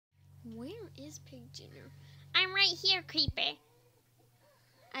is Pig Jr.? I'm right here, Creeper.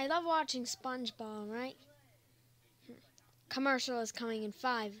 I love watching SpongeBob, right? Commercial is coming in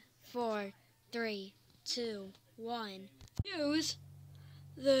 5, 4, 3, 2, 1. Use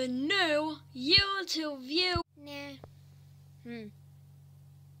the new YouTube view. Nah.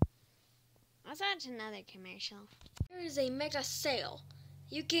 Let's watch another commercial. Here is a mega sale.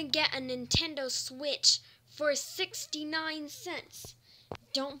 You can get a Nintendo Switch for 69 cents.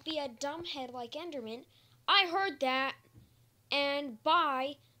 Don't be a dumbhead like Enderman. I heard that. And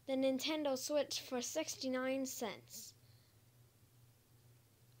buy the Nintendo Switch for 69 cents.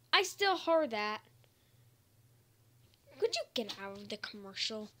 I still heard that. Could you get out of the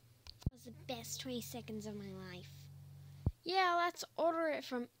commercial? It was the best 20 seconds of my life. Yeah, let's order it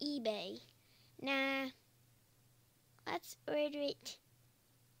from eBay. Nah. Let's order it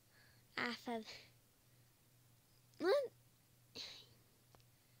off of...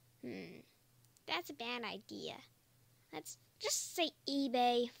 That's a bad idea. Let's just say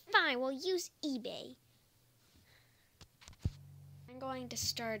eBay. Fine, we'll use eBay. I'm going to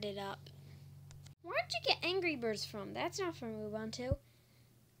start it up. Where'd you get Angry Birds from? That's not from Ubuntu.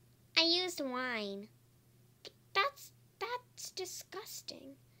 I used wine. That's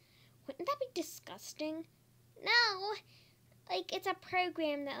disgusting. Wouldn't that be disgusting? No. Like, it's a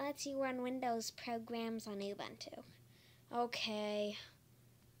program that lets you run Windows programs on Ubuntu. Okay,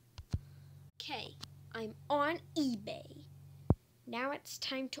 I'm on eBay. Now it's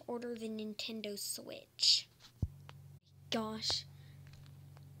time to order the Nintendo Switch. Gosh.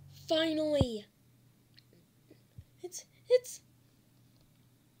 Finally! It's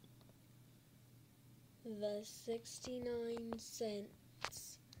the 69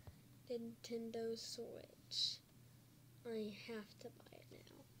 cents Nintendo Switch. I have to buy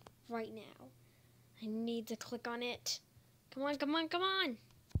it now. Right now. I need to click on it. Come on, come on, come on!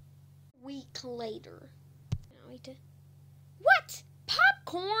 Week later. Now What?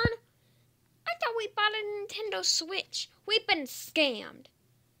 Popcorn? I thought we bought a Nintendo Switch. We've been scammed.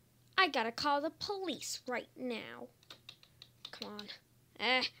 I gotta call the police right now. Come on.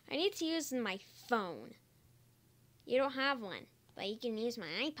 I need to use my phone. You don't have one, but you can use my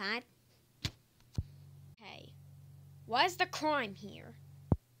iPod. Hey, what is the crime here?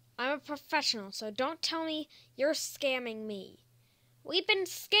 I'm a professional, so don't tell me you're scamming me. We've been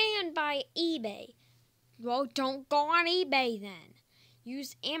scammed by eBay. Well, don't go on eBay then.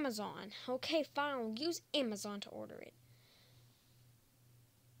 Use Amazon. Okay, fine. Use Amazon to order it.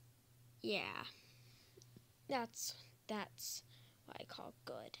 Yeah. That's what I call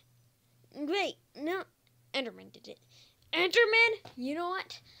good. Wait, no. Enderman did it. Enderman? You know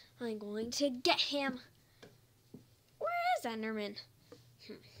what? I'm going to get him. Where is Enderman?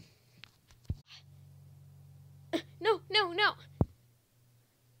 No.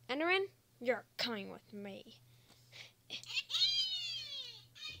 Enderman, you're coming with me.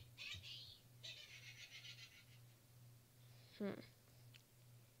 He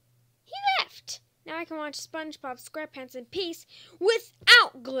left. Now I can watch SpongeBob SquarePants in peace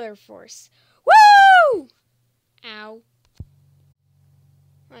without Glitter Force. Woo! Ow.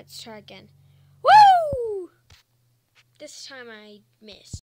 Let's try again. Woo! This time I missed.